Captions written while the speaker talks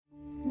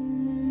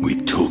We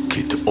took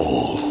it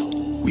all.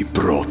 We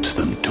brought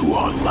them to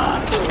our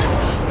land.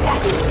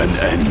 An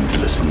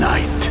endless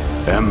night,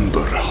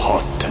 ember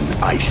hot and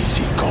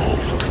icy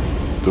cold.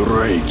 The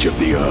rage of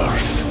the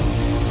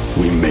earth.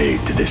 We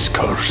made this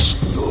curse.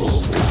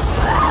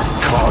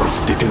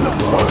 Carved it in the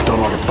blood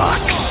on our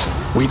backs.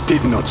 We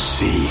did not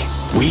see.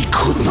 We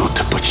could not,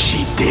 but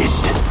she did.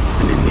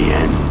 And in the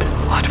end...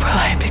 What will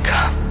I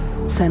become?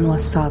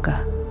 Senua's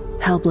Saga.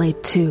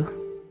 Hellblade 2.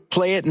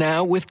 Play it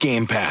now with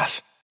Game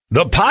Pass.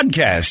 The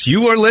podcast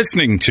you are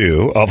listening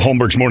to of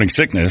Holmberg's Morning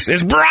Sickness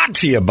is brought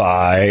to you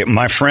by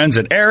my friends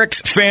at Eric's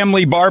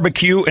Family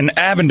Barbecue in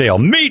Avondale.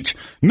 Meet,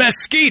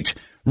 mesquite,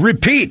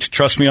 repeat.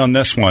 Trust me on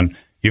this one.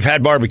 You've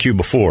had barbecue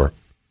before,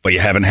 but you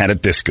haven't had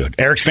it this good.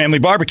 Eric's Family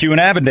Barbecue in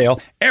Avondale,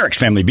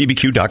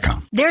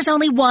 ericsfamilybbq.com. There's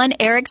only one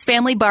Eric's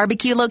Family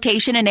Barbecue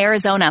location in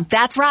Arizona.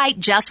 That's right,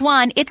 just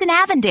one. It's in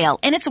Avondale,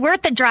 and it's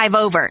worth the drive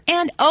over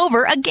and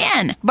over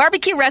again.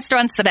 Barbecue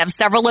restaurants that have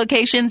several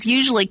locations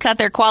usually cut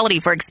their quality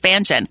for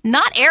expansion.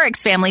 Not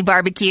Eric's Family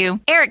Barbecue.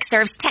 Eric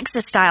serves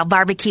Texas-style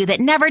barbecue that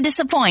never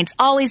disappoints,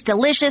 always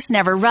delicious,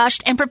 never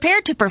rushed, and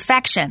prepared to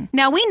perfection.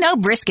 Now, we know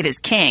brisket is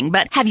king,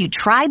 but have you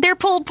tried their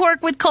pulled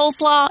pork with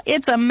coleslaw?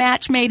 It's a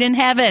match made in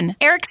heaven.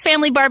 Eric's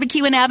Family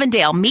Barbecue in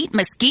Avondale. Meet,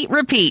 mesquite,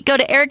 repeat. Go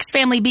to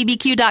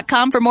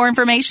ericsfamilybbq.com for more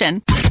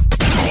information.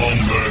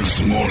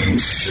 Holmberg's Morning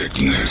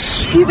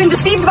Sickness. You've been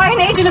deceived by an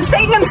agent of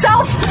Satan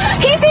himself.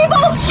 He's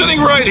evil. Sitting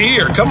right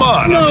here. Come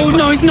on. No,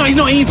 he's not. He's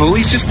not evil.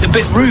 He's just a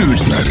bit rude.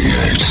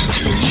 98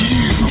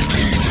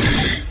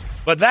 KUPD.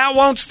 But that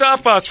won't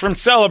stop us from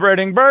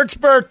celebrating Bert's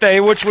birthday,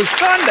 which was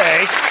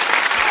Sunday.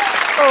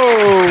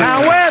 Oh.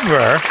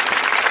 However,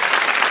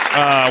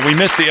 we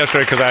missed it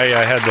yesterday because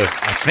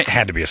I think it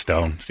had to be a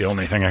stone. It's the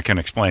only thing I can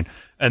explain.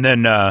 And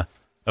then,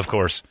 of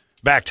course,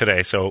 back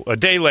today. So a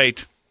day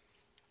late,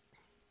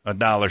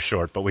 $1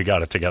 short, but we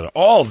got it together.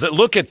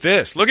 Look at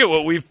this. Look at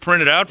what we've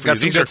printed out for you. Got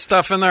some good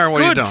stuff in there, or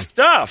what are you doing? Good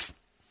stuff.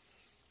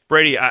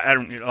 Brady, I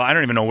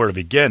don't even know where to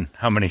begin,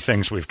 how many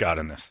things we've got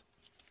in this.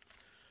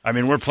 I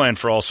mean, we're playing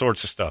for all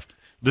sorts of stuff.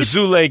 The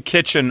Zule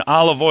Kitchen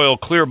olive oil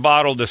clear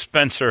bottle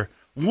dispenser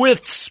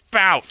with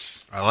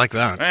spouts. I like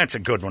that. That's a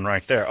good one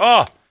right there.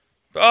 Oh,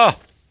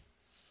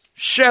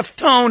 Chef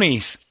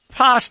Tony's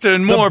pasta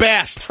and more. The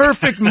best.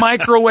 Perfect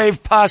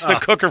microwave pasta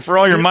cooker for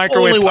all your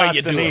microwave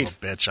pasta needs.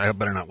 Bitch, I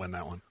better not win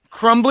that one.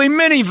 Crumbly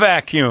mini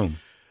vacuum.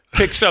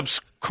 Picks up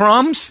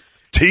crumbs,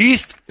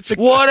 teeth,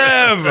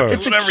 whatever.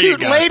 It's whatever a cute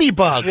you got.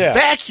 ladybug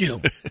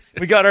vacuum.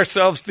 We got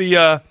ourselves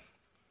the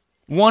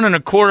 1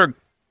 1/4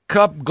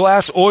 cup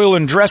glass oil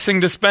and dressing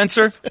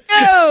dispenser.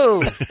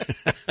 Oh!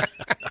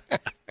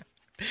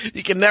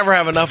 You can never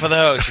have enough of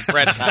those at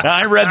Brett's house. Now,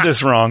 I read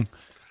this wrong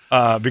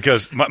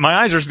because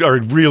my eyes are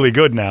really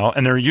good now,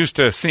 and they're used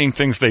to seeing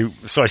things.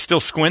 So I still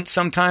squint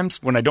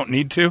sometimes when I don't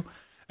need to,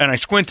 and I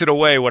squinted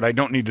away what I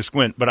don't need to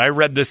squint. But I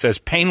read this as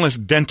painless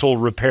dental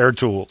repair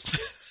tools.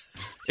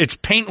 It's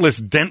paintless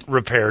dent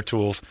repair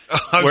tools.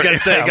 I was going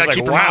to say, you got to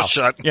keep your mouth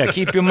shut. Yeah,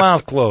 keep your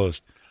mouth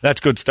closed. That's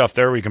good stuff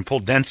there. We can pull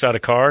dents out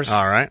of cars.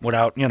 All right.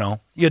 Without,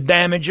 you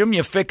damage them,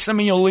 you fix them,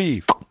 and you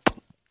leave.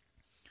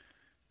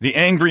 The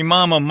Angry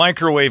Mama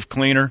microwave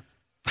cleaner.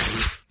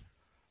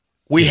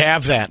 We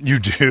have that. You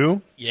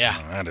do? Yeah.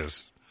 Oh, that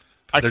is.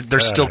 They're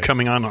still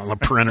coming on the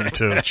printer,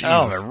 too.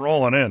 Oh, they're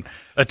rolling in.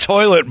 A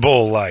toilet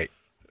bowl light.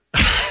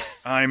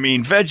 I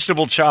mean,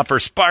 vegetable chopper,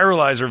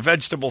 spiralizer,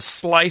 vegetable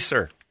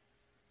slicer.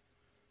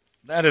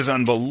 That is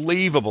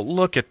unbelievable.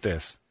 Look at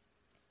this.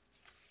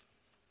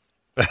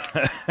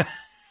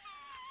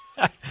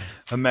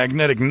 A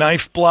magnetic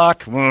knife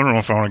block. Well, I don't know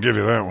if I want to give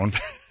you that one.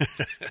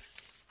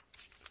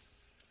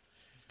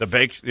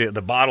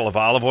 The bottle of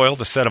olive oil,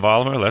 the set of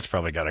olive oil, that's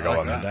probably got to go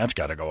on that. That's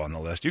got to go on the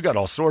list. You got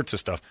all sorts of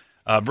stuff.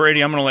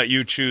 Brady, I'm going to let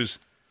you choose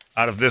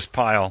out of this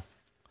pile.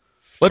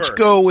 Let's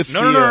go with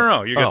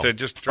No. You got to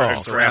just try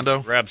to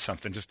rando. grab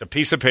something, just a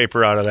piece of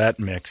paper out of that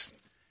mix,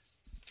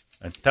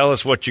 and tell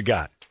us what you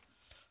got.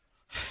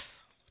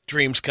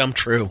 Dreams come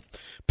true.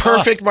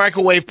 Perfect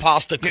microwave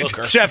pasta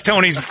cooker. Chef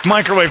Tony's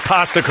microwave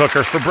pasta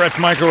cooker for Brett's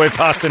microwave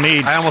pasta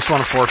needs. I almost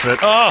want to forfeit.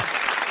 Oh.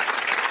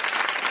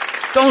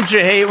 Don't you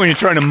hate when you're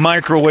trying to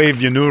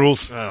microwave your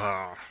noodles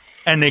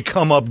and they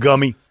come up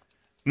gummy?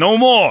 No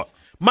more.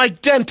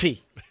 Mike Denti.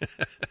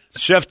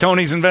 Chef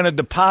Tony's invented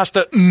the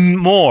pasta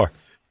more.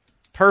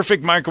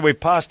 Perfect microwave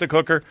pasta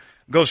cooker.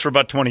 Goes for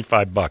about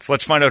 $25.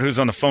 Let's find out who's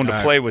on the phone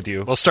to play with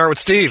you. We'll start with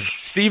Steve.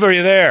 Steve, are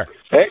you there?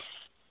 Hey.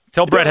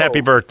 Tell Brett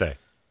happy birthday.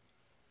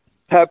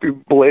 Happy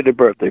belated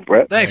birthday,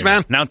 Brett. Thanks,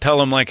 man. Now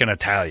tell him like an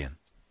Italian.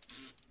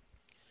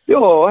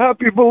 Yo,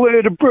 happy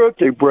belated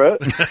birthday,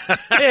 Brett.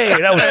 Hey,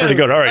 that was pretty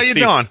good. All right, How you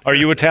Steve, doing? Are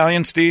you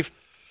Italian, Steve?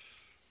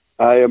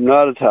 I am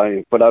not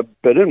Italian, but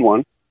I've been in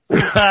one.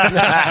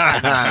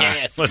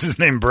 Yes. What's his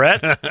name,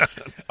 Brett?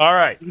 All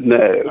right. No.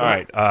 All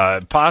right.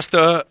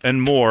 Pasta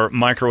and more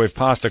microwave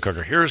pasta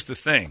cooker. Here's the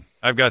thing.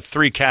 I've got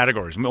 3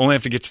 categories. We only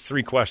have to get to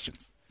 3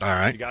 questions. All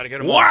right. You got to get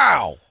them all.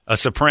 Wow. A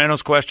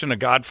Sopranos question, a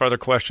Godfather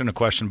question, a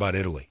question about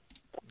Italy.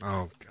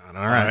 Oh, God.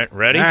 All All right. right.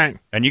 Ready? All right.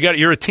 And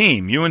you're a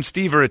team. You and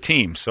Steve are a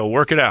team, so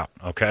work it out,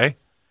 okay?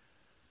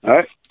 All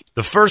right.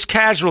 The first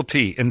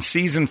casualty in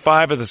season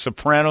 5 of The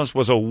Sopranos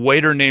was a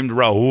waiter named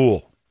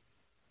Raul.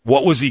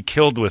 What was he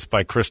killed with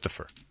by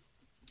Christopher?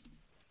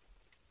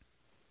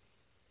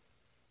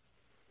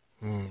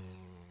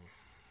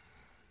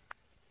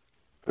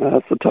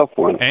 That's a tough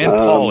one. And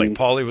Paulie.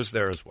 Paulie was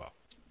there as well.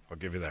 I'll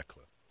give you that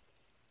clue.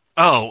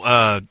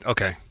 Oh,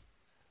 okay.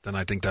 Then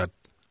I think that...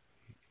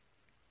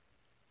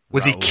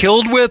 Was he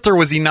killed with or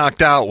was he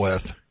knocked out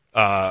with?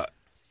 Well,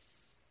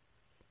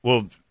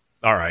 all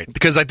right.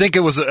 Because I think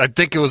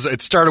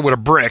it started with a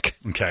brick.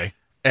 Okay.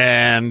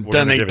 And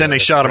then they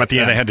shot him at the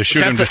end. They had to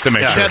shoot him just to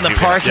make Is sure. that in the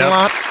parking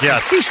lot?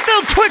 Yes. He's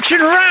still twitching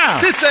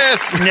around. This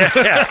ass. Yeah.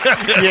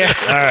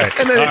 All right.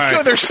 And then All they right.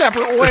 go their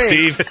separate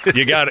ways. Steve,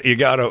 you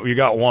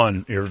got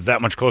one. You're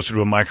that much closer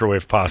to a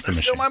microwave pasta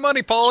machine. Steal my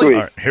money, Paulie. Sweet.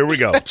 All right, here we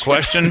go.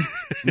 Question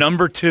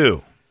number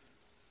 2.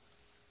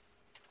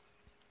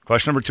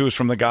 Question number 2 is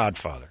from The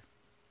Godfather.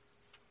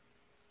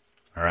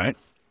 All right.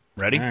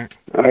 Ready? All right.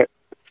 All right.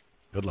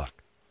 Good luck.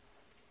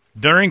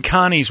 During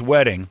Connie's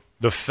wedding,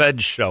 the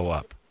feds show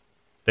up.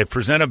 They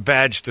present a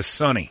badge to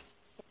Sonny.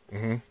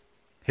 Mm-hmm.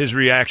 His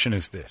reaction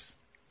is this.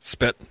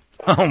 Spit.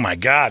 Oh, my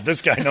God.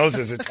 This guy knows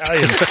his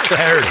Italian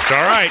heritage.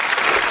 All right.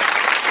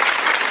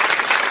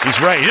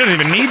 He's right. He doesn't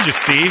even need you,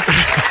 Steve.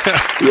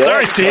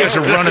 Sorry, Steve.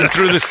 You're running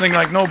through this thing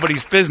like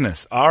nobody's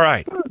business. All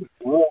right.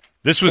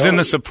 This was in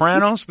The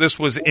Sopranos. This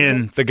was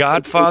in The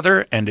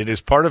Godfather. And it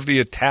is part of the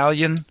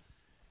Italian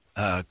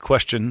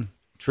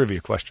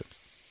trivia question.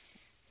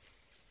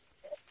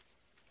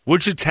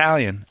 Which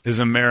Italian is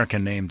America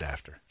named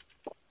after?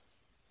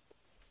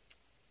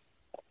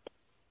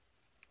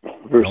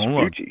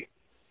 Vespucci.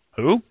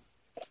 Who?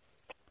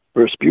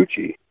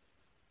 Vespucci.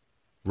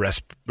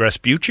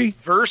 Vespucci?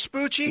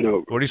 Vespucci?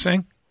 No. What are you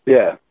saying?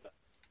 Yeah.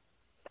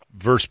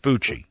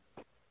 Vespucci.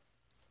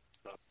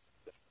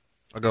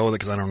 I'll go with it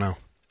because I don't know.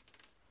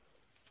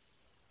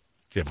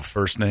 Do you have a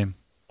first name?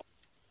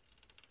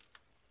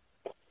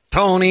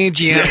 Tony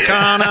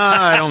Giancana.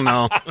 I don't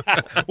know.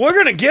 We're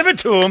going to give it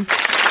to him.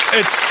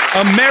 It's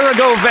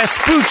Amerigo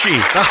Vespucci.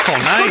 Oh,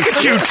 nice. Look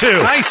at you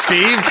two. Nice,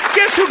 Steve.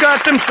 Guess who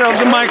got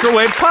themselves a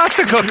microwave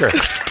pasta cooker?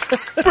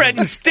 Brett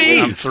and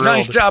Steve. I'm thrilled.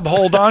 Nice job.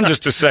 Hold on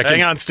just a second.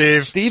 Hang on,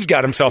 Steve. Steve's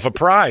got himself a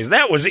prize.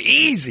 That was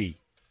easy.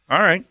 All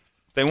right.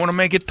 If they want to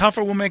make it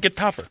tougher, we'll make it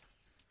tougher.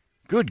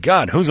 Good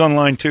God. Who's on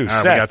line 2? All right,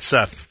 Seth. we got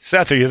Seth.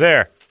 Seth, are you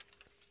there?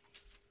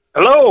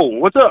 Hello.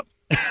 What's up?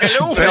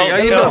 Hello. Hey, how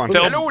you doing?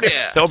 Hello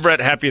there. Tell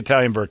Brett happy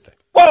Italian birthday.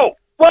 Whoa.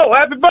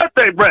 Happy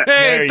birthday, Brett.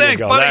 Hey, There thanks, you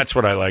go. buddy. That's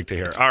what I like to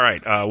hear. All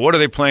right. What are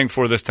they playing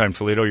for this time,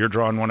 Toledo? You're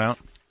drawing one out?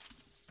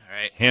 All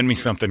right. Hand me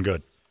something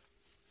good.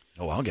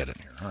 Oh, I'll get it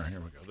here. All right, here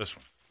we go. This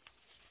one.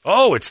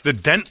 Oh, it's the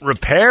dent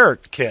repair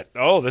kit.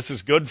 Oh, this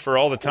is good for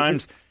all the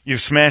times you've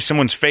smashed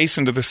someone's face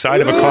into the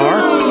side of a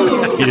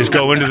car. You just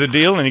go into the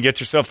deal and you get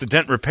yourself the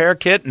dent repair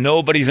kit.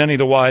 Nobody's any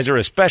the wiser,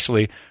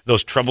 especially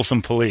those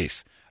troublesome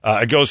police.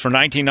 It goes for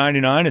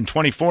 $19.99 and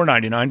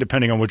 $24.99,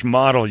 depending on which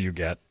model you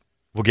get.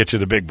 We'll get you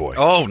the big boy.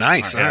 Oh,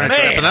 nice. All right,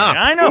 stepping up.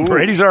 I know.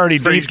 Brady's already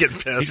Brady's deep.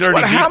 getting pissed. He's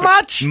already How deep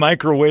much?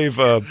 microwave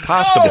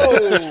pasta.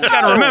 You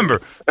got to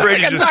remember,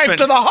 Brady Like a just knife spent,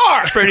 to the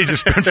heart. Brady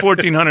just spent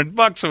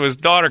 $1,400 so his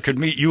daughter could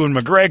meet Ewan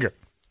McGregor.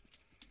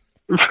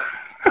 All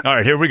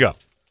right, here we go.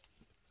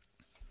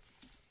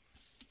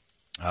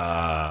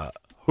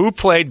 Who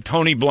played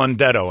Tony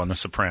Blundetto on The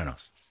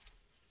Sopranos?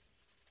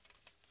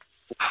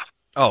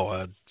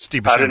 Oh,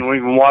 Steve I Buscemi. didn't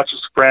even watch The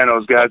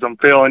Sopranos, guys. I'm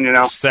failing you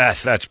now.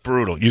 Seth, that's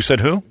brutal. You said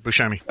who?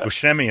 Buscemi.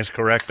 Buscemi is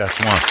correct. That's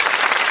one.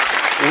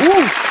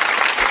 Woo.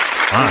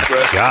 My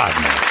God,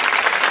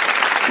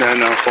 man.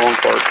 No, falling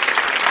apart.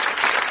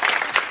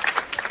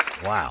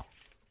 Wow.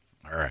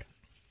 All right.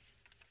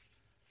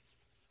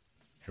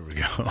 Here we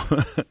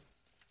go.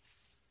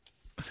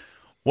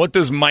 What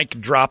does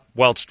Mike drop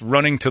whilst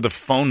running to the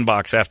phone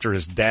box after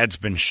his dad's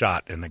been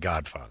shot in The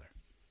Godfather?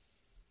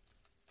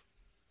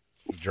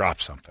 He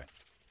drops something.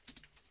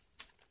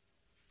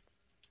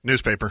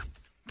 Newspaper.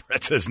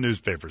 Brett says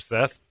newspaper.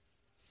 Seth?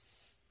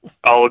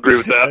 I'll agree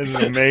with that. This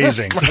is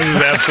amazing. This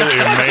is absolutely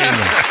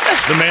amazing.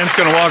 The man's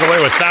going to walk away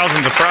with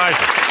thousands of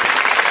prizes.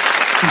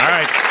 All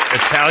right.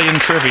 Italian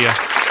trivia.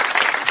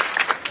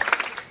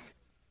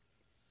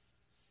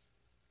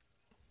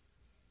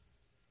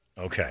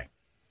 Okay.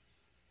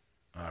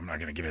 I'm not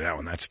going to give you that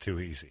one. That's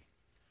too easy.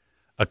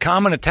 A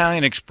common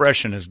Italian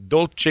expression is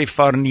dolce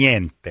far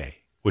niente,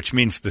 which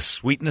means the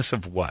sweetness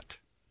of what?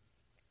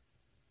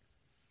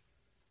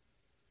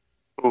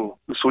 Ooh,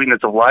 the sweetness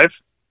of life.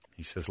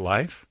 He says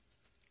life.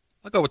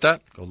 I'll go with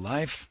that. Go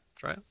life.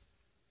 Try it.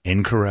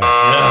 Incorrect.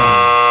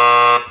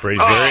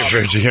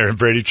 Brady's very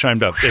Brady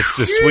chimed up. It's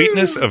the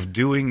sweetness of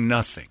doing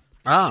nothing.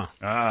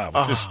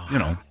 Which is,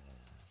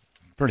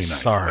 pretty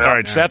nice. Sorry. All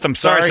right, Seth, I'm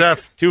sorry. Sorry,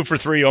 Seth. 2 for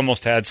 3,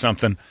 almost had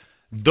something.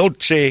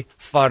 Dolce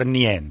far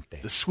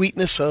niente. The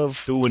sweetness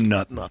of Doing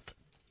nothing.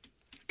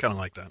 Kind of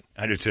like that.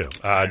 I do too.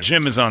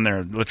 Jim is on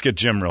there. Let's get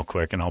Jim real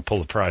quick, and I'll pull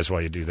the prize while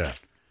you do that.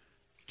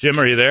 Jim,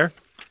 are you there?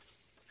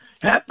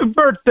 Happy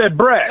birthday,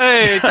 Brett.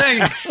 Hey,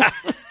 thanks.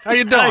 How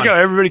you doing?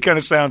 Everybody kind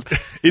of sounds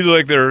either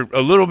like they're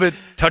a little bit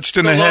touched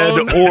in the head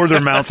or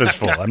their mouth is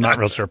full. I'm not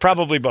real sure.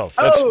 Probably both.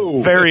 That's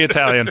very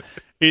Italian.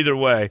 Either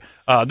way.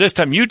 This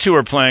time you two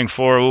are playing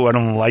for, I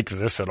don't like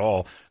this at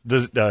all,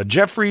 the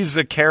Jeffrey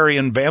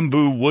Zakarian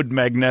bamboo wood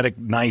magnetic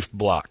knife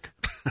block.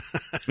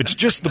 It's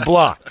just the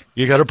block.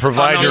 You got to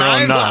provide your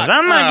own knives.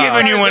 I'm not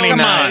giving you any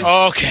knives.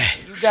 Okay.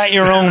 You got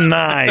your own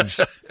knives.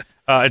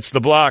 It's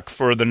the block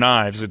for the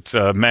knives. It's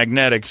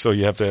magnetic, so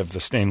you have to have the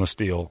stainless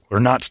steel, or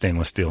not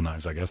stainless steel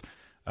knives, I guess.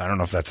 I don't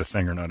know if that's a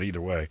thing or not,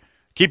 either way.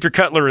 Keep your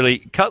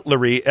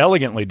cutlery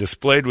elegantly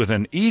displayed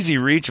within easy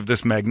reach of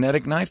this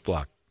magnetic knife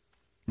block.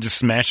 It just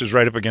smashes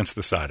right up against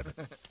the side of it.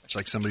 It's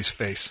like somebody's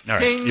face. All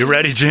right. You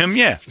ready, Jim?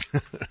 Yeah.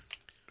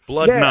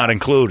 Blood not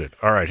included.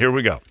 All right, here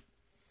we go.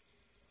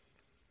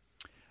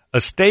 A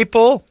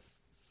staple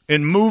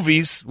in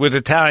movies with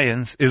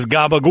Italians is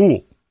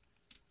gabagool.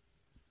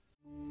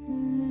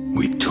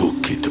 We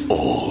took it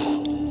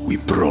all. We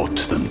brought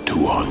them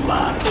to our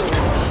land.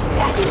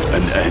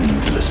 An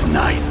endless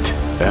night,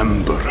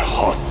 ember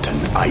hot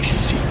and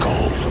icy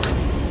cold.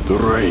 The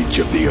rage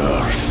of the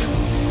earth.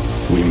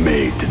 We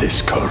made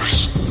this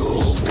curse.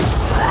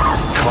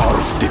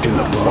 Carved it in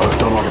the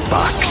blood on our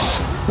backs.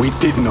 We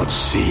did not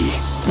see.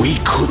 We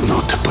could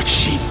not, but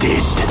she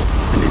did.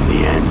 And in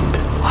the end...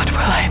 What will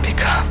I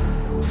become?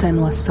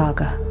 Senua's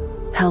Saga.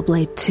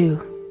 Hellblade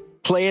 2.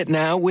 Play it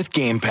now with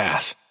Game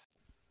Pass.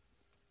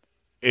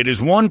 It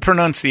is one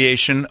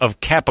pronunciation of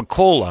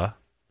capicola,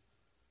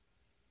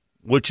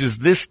 which is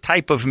this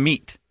type of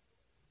meat.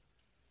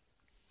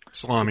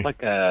 Salami. It's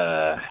like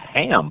a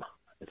ham.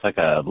 It's like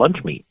a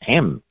lunch meat.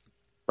 Ham,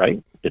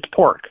 right? It's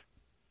pork.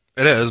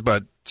 It is,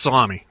 but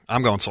salami.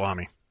 I'm going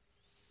salami.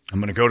 I'm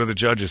going to go to the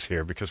judges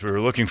here because we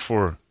were looking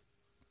for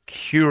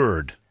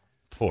cured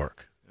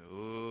pork.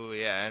 Ooh,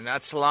 yeah, and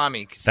not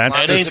salami.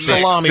 That's the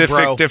salami,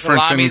 specific bro.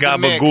 difference in Salami's a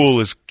mix.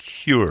 gabagool is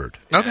cured.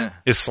 Okay.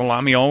 Is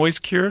salami always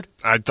cured?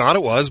 I thought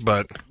it was,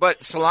 but...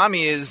 But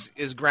salami is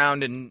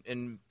ground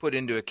and put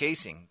into a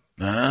casing.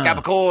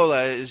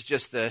 Capicola is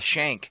just the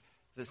shank,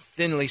 the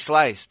thinly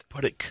sliced.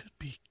 But it could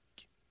be...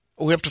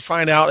 We have to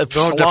find out if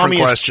No, salami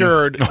different is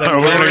cured. We're going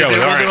to go.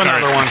 We'll do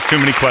another one. Too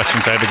many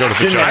questions. I had to go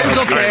to the judges.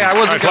 It's okay. I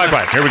wasn't All right,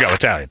 quiet. Here we go.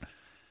 Italian.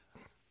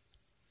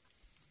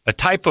 A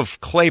type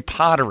of clay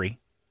pottery,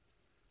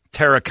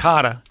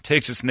 terracotta,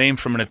 takes its name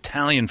from an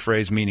Italian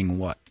phrase meaning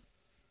what?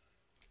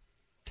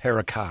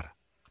 Terracotta.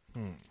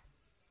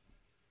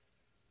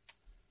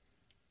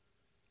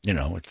 You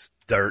know, it's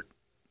dirt.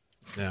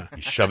 Yeah.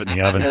 You shove it in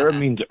the oven. Terra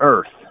means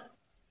earth.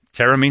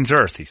 Terra means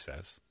earth, he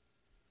says.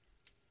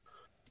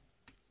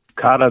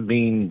 Cotta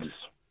means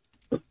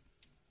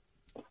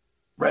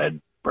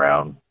red,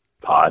 brown,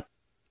 pot.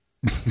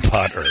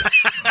 Pot earth.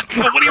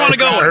 What do you want to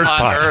go with? Earth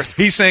pot.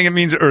 He's saying it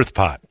means earth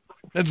pot.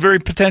 That's very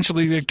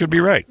potentially, it could be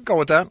right. Go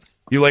with that.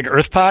 You like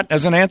earth pot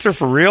as an answer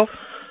for real?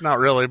 Not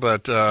really,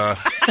 but I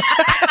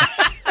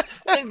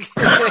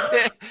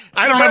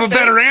don't have a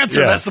better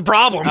answer. Yeah. That's the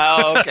problem.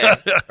 Oh, okay.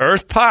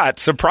 Earth pot,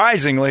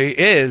 surprisingly,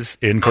 is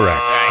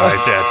incorrect.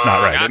 That's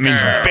not right. It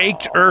means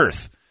baked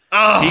earth.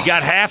 Oh. He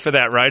got half of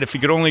that right. If he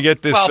could only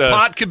get this. Well,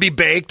 pot could be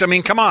baked. I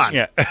mean, come on.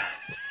 Yeah.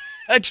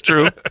 That's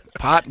true.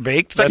 Pot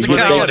baked. That's what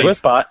Technicality. it With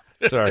is. pot.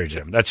 Sorry,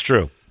 Jim. That's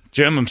true.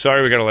 Jim, I'm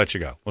sorry we got to let you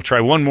go. We'll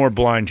try one more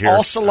blind here.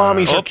 All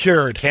salamis are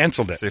cured.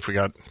 Canceled it. See if we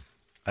got...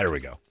 There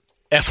we go.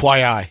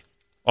 FYI.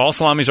 All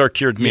salamis are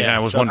cured meat. Yeah, I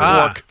was the wondering.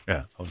 pork.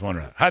 Yeah, I was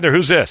wondering. Hi there.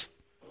 Who's this?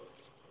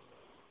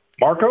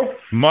 Marco?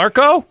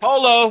 Marco?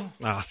 Polo.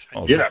 Oh,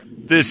 yeah.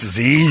 This is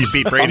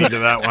easy. Beat Brady to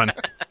that one.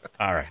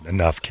 All right,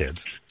 enough,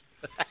 kids.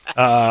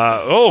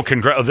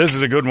 This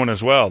is a good one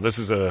as well. This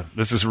is a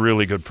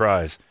really good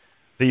prize.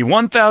 The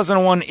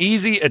 1001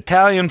 Easy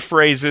Italian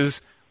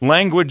Phrases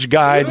Language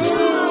Guides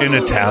in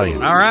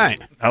Italian. All right.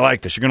 I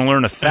like this. You're going to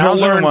learn He'll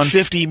learn 1,001.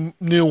 50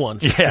 new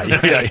ones.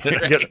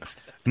 Yeah.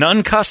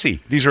 None cussy.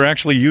 These are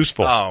actually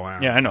useful. Oh, wow.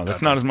 Yeah, I know.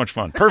 That's not as much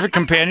fun. Perfect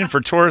companion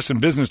for tourists and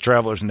business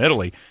travelers in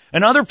Italy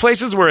and other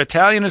places where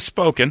Italian is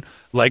spoken,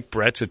 like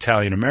Brett's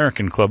Italian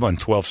American Club on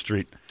 12th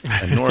Street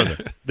and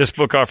Northern. This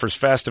book offers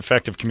fast,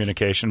 effective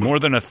communication, more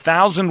than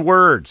 1,000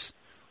 words,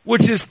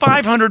 which is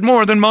 500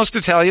 more than most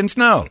Italians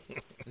know.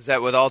 Is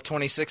that with all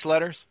 26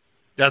 letters?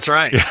 That's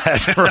right.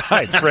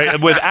 That's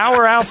right. With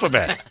our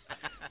alphabet.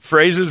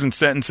 Phrases and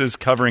sentences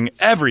covering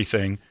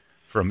everything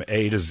from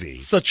A to Z.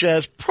 Such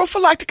as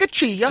prophylactica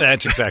chia.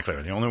 That's exactly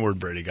right. The only word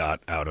Brady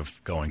got out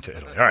of going to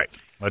Italy. All right,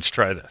 let's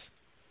try this.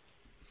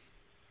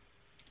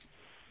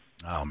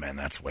 Oh, man,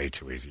 that's way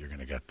too easy. You're going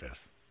to get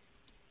this.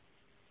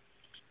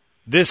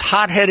 This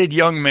hot-headed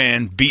young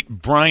man beat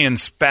Brian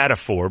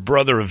Spatafor,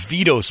 brother of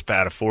Vito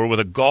Spatafor, with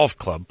a golf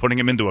club, putting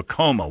him into a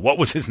coma. What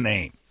was his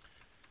name?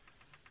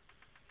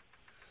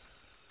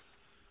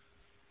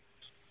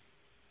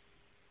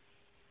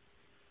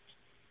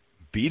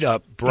 Beat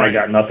up Brian. I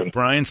got nothing.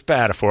 Brian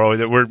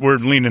Spatafor. Oh, we're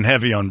leaning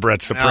heavy on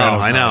Brett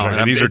Sopranos. I know.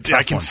 Now. These are tough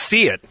I can ones.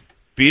 see it.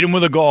 Beat him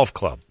with a golf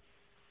club.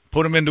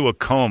 Put him into a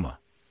coma.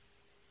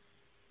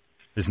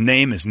 His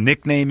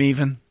nickname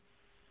even.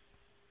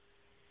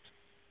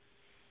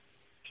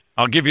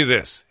 I'll give you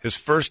this. His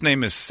first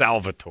name is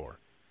Salvatore.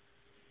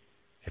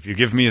 If you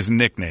give me his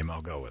nickname,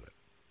 I'll go with it.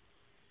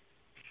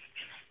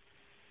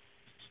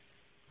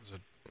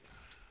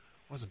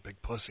 Wasn't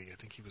Big Pussy. I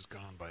think he was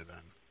gone by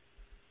then.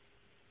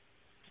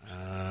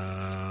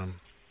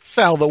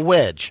 Sal the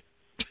Wedge.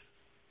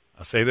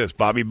 I'll say this.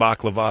 Bobby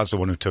Baklava's the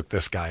one who took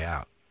this guy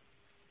out.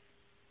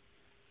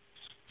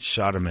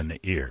 Shot him in the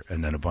ear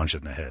and then a bunch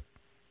in the head.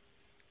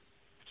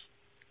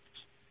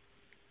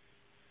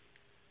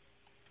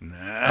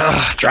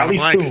 Drawing a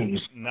blank.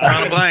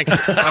 Drawing a blank. I'm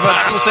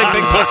about to say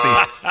Big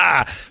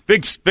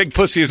Pussy. Big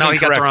Pussy is No, he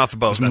incorrect. got thrown off the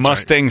boat. It was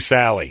Mustang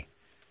Sally.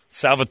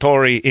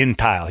 Salvatore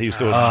Intile. He used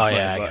to.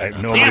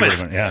 Damn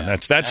it. Yeah,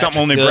 that's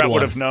something only Brett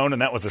would have known,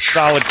 and that was a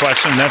solid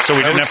question. That's so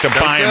we didn't have to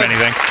buy him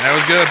anything. That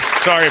was good.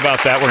 Sorry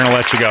about that. We're going to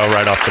let you go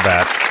right off the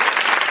bat.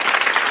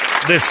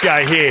 This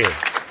guy here.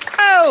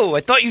 Oh, I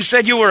thought you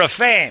said you were a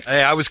fan.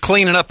 Hey, I was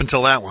cleaning up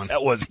until that one.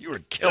 You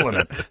were killing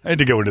it. I had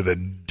to go into the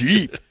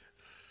deep.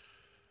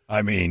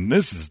 I mean,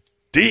 this is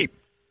deep.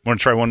 Want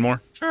to try one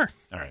more? Sure.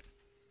 All right,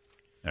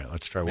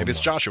 let's try one more. Maybe it's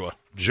Joshua.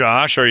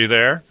 Josh, are you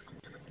there?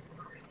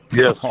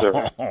 Yes,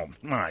 sir. Oh,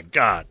 my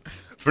God.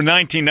 For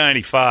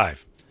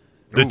 1995,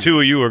 the two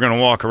of you are going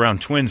to walk around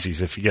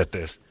twinsies if you get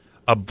this.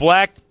 A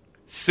black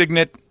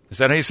signet, is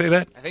that how you say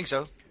that? I think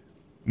so.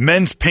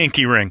 Men's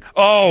pinky ring.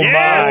 Oh,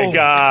 my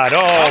God.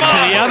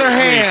 Oh, the other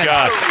hand.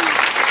 God.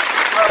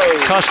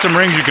 Custom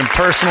rings, you can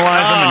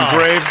personalize them,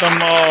 engrave them.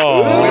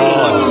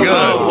 Oh,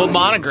 good. We'll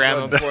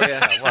monogram them for you.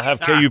 We'll have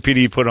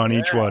KUPD put on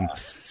each one.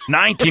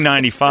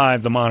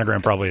 1995, the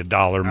monogram probably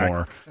 $1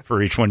 more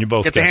for each one. You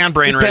both get the hand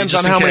brain ready. Depends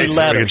on how many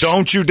letters.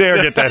 Don't you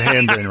dare get that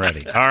hand brain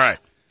ready. All right.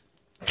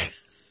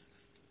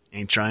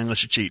 Ain't trying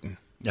unless you're cheating.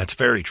 That's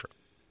very true.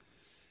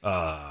 All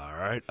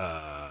right.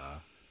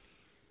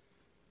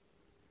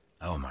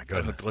 Oh, my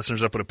goodness. Hook the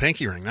listeners up with a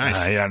pinky ring.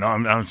 Nice. Yeah, no,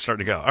 I'm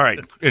starting to go. All right.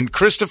 And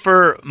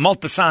Christopher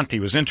Moltisanti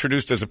was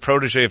introduced as a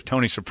protege of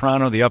Tony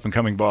Soprano, the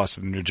up-and-coming boss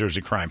of the New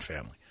Jersey crime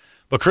family.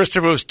 But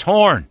Christopher was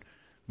torn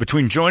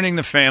between joining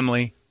the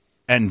family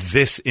and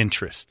this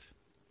interest.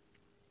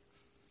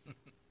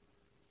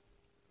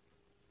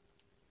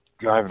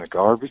 Driving a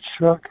garbage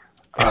truck?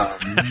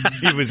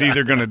 He was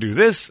either going to do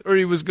this or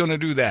he was going to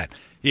do that.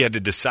 He had to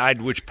decide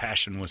which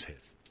passion was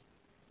his.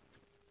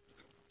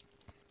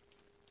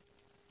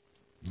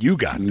 You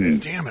got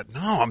this. Damn it.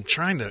 No, I'm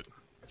trying to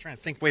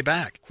think way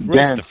back.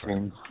 Christopher.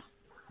 Dancing.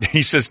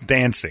 He says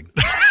dancing.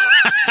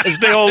 Because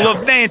they all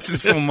love dancing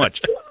so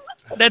much.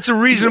 That's a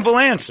reasonable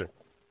answer.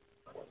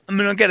 I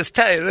mean, I got to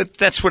tell you,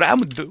 that's what I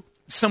would do.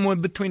 Somewhere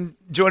between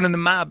joining the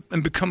mob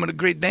and becoming a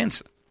great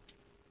dancer.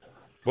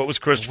 What was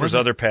Christopher's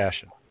other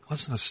passion?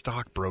 Wasn't a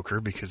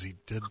stockbroker because he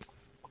did.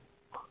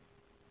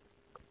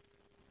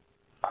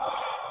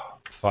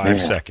 5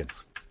 seconds.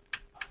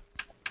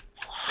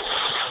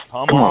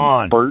 Come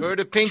on. Bert. Or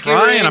the pinky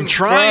Trying, ring. I'm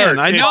trying.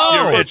 I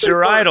know. It's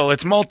your idol.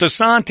 It's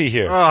Moltisanti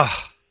here.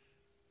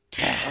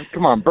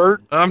 Come on,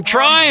 Bert. I'm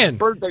trying.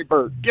 Birthday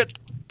Bert. Get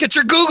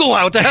your Google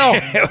out. The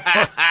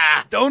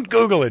hell. Don't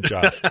Google it,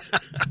 John.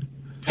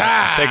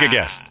 Take a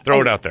guess.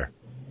 Throw it out there.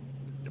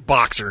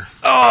 Boxer.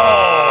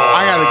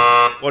 I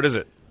gotta. What is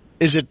it?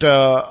 Is it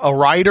a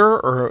writer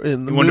or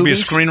in the You want to be a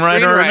movies?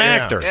 screenwriter or an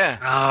actor? Yeah.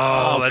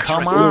 Oh, that's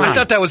come right. on. I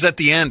thought that was at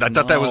the end. I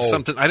thought that was No.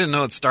 something. I didn't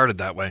know it started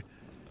that way.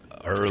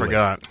 Early.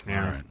 Forgot.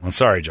 Yeah. All right. Well,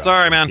 sorry, John.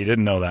 Sorry, man. You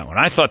didn't know that one.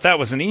 I thought that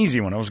was an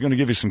easy one. I was going to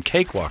give you some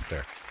cakewalk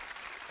there.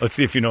 Let's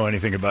see if you know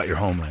anything about your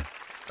homeland.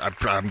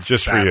 I'm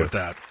Just for bad you. with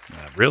that.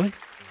 Really?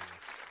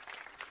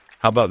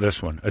 How about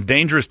this one? A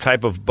dangerous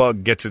type of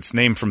bug gets its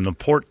name from the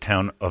port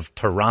town of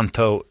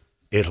Taranto,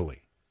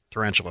 Italy.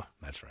 Tarantula.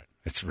 That's right.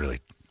 It's really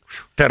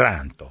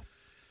Taranto.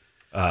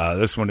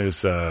 This one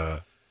is,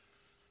 how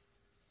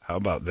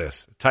about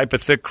this? A type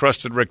of thick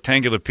crusted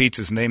rectangular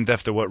pizza is named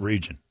after what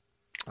region?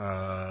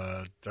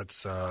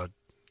 That's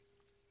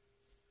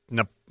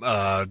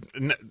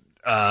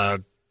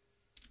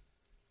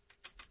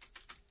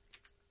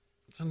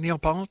it's a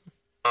Neapolitan.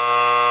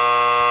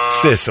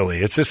 Sicily.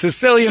 It's a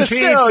Sicilian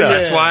pizza.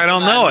 That's why I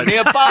don't know it.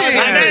 Neapolitan.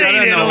 I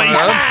didn't know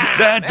that.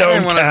 That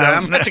don't one of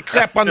count. them. That's a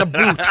crap on the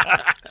boot.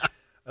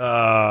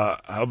 How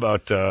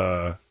about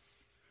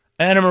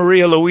Anna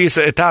Maria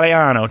Luisa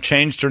Italiano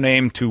changed her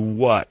name to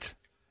what?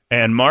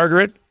 Anne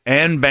Margaret,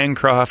 Anne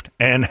Bancroft,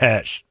 Anne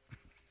Hesh.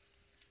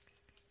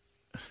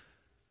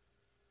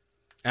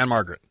 Anne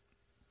Margaret.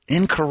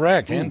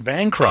 Incorrect. Anne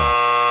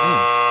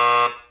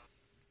Bancroft.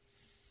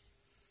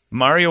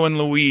 Mario and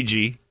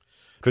Luigi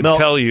could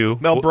tell you.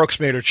 Mel Brooks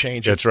made her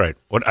change it. That's right.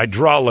 What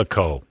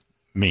hydraulico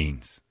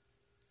means.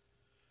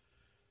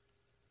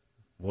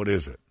 What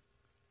is it?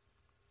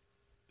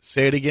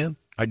 Say it again.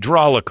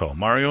 Hydraulico.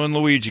 Mario and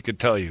Luigi could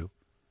tell you.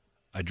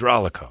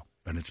 Hydraulico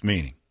and its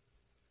meaning.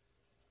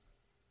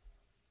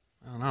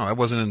 I don't know. I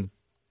wasn't in.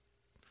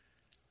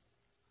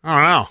 I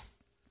don't know.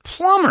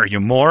 Plumber,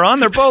 you moron.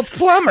 They're both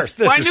plumbers.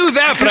 Well, I knew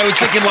that, but I was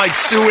thinking like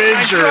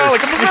sewage or.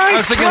 I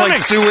was thinking like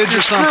sewage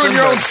or something. Screwing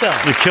your own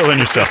self. You're killing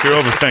yourself. You're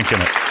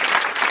overthinking it.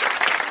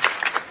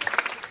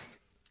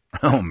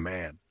 Oh,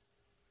 man.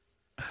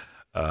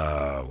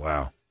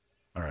 Wow.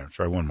 All right,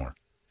 try one more.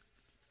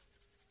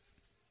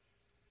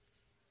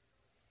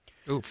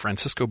 Ooh,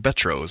 Francisco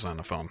Betro is on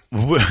the phone.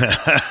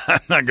 I'm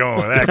not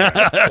going with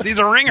that guy. He's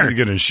a ringer. He's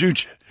going to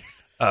shoot you.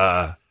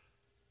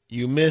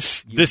 You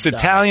miss. This die.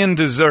 Italian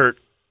dessert,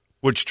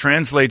 which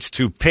translates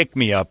to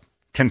pick-me-up,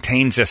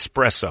 contains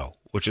espresso,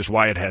 which is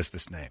why it has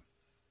this name.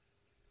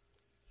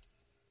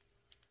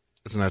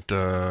 Isn't that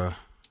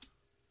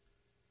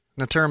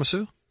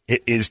tiramisu?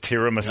 It is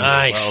tiramisu.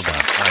 Nice. Well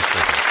done.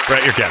 Nice.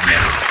 Brett, you're getting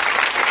it.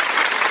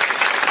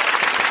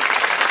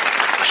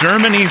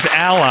 Germany's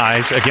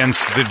allies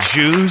against the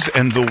Jews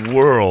and the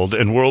world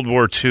in World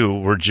War II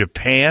were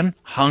Japan,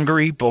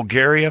 Hungary,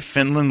 Bulgaria,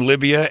 Finland,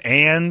 Libya,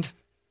 and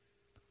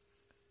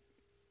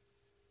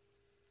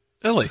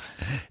Italy.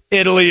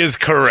 Italy is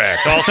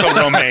correct. Also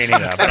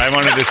Romania. But I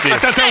wanted to see. I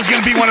thought that was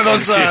going to be one of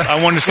those.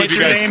 I wanted to see if you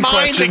guys name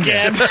questions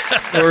again.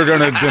 We're going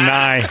to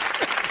deny.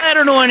 I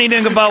don't know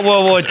anything about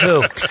World War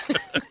II.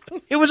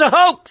 It was a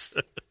hoax.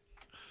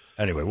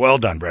 Anyway, well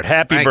done, Brett.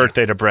 Happy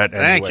birthday to Brett.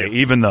 Anyway, Thank you.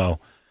 Even though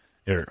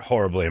you're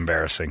horribly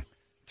embarrassing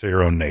to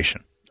your own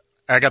nation.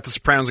 I got the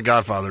Sopranos and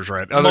Godfathers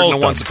right. Other than the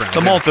one Sopranos.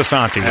 The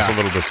Moltisanti was a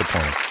little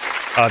disappointing.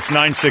 It's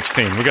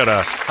 9:16. We got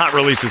a hot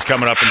releases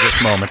coming up in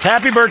just moments.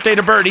 Happy birthday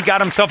to Bert. He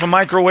got himself a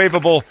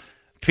microwavable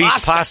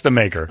pasta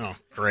maker. Oh,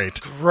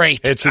 great.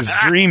 It's his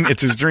dream.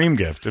 It's his dream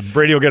gift.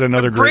 Brady will get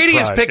another great Brady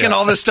prize. is picking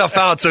all this stuff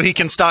out so he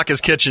can stock his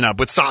kitchen up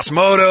with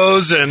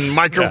Saucemotos and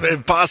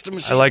microwave pasta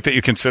machines. I like that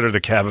you consider the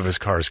cab of his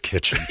car his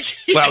kitchen.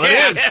 Well,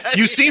 it is.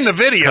 You've seen the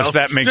video. Because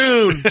that makes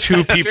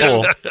two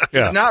people.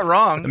 He's not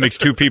wrong. It makes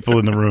two people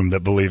in the room that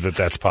believe that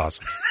that's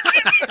possible.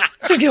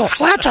 Just get a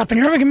flat top in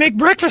here. We can make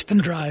breakfast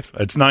and drive.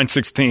 It's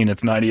 9:16.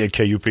 It's 98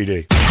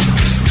 KUPD.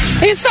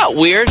 Hey, it's not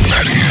weird.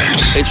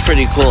 It's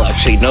pretty cool,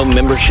 actually. No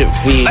membership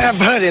fee. I have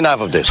heard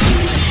enough of this.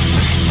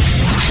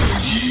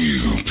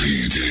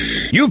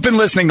 You've been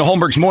listening to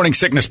Holmberg's Morning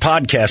Sickness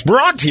Podcast,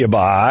 brought to you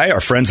by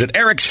our friends at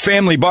Eric's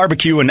Family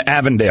Barbecue in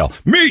Avondale.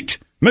 Meet,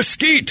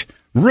 mesquite,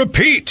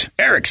 repeat.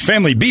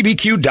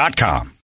 Eric'sFamilyBBQ.com.